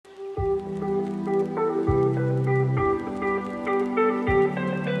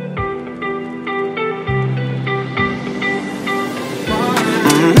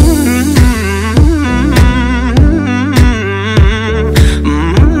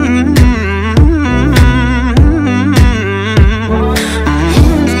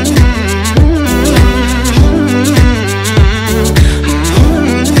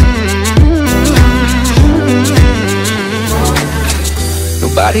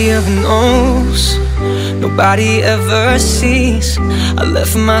Nobody ever knows, nobody ever sees. I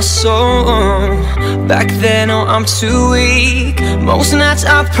left my soul back then, oh I'm too weak. Most nights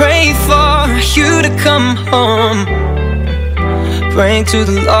I pray for you to come home, praying to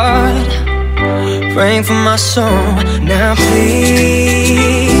the Lord, praying for my soul. Now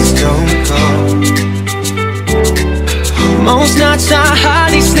please don't go. Most nights I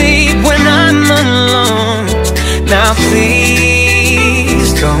hardly sleep when I'm alone. Now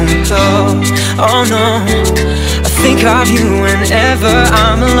please don't go. Oh no, I think of you whenever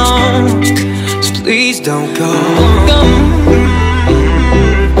I'm alone. So please don't go.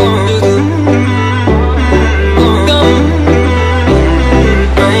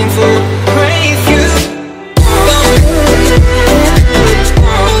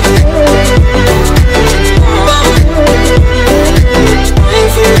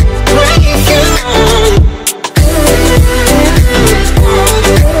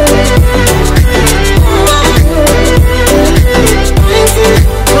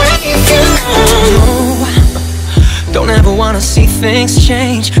 Things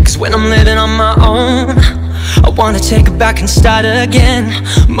change, cause when I'm living on my own, I wanna take it back and start again.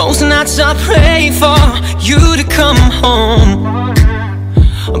 Most nights I pray for you to come home.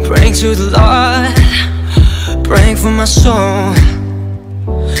 I'm praying to the Lord, praying for my soul.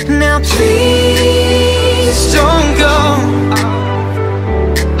 Now please don't go.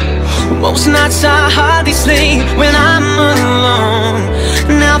 Most nights I hardly sleep when I'm alone.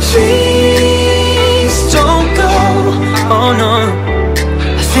 Now please don't go. Oh no,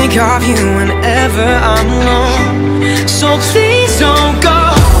 I think of you whenever I'm alone. So please don't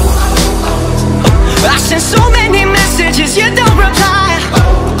go. I sent so many messages, you don't reply.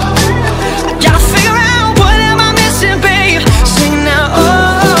 I gotta figure out what am I missing, babe. Sing now,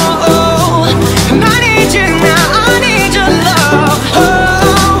 oh, oh, I need you now, I need your love.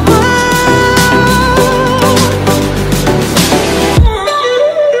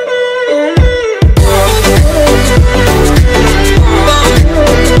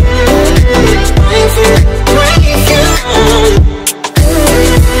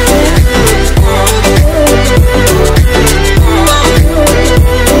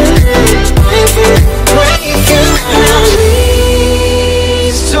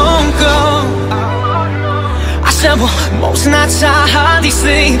 Most nights I hardly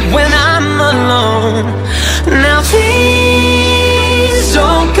sleep when I'm alone. Now please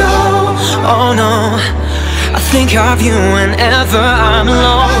don't go. Oh no, I think of you whenever I'm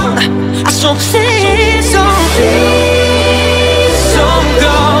alone. So please don't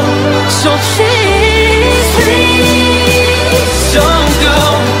go. So please, please don't go.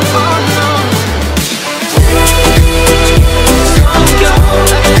 Oh no, please don't go.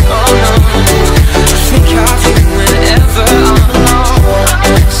 Oh no, I think of you whenever I'm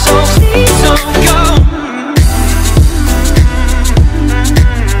alone. So please don't go.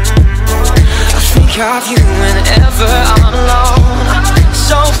 I think of you whenever I'm alone.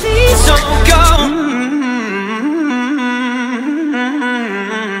 So please don't go.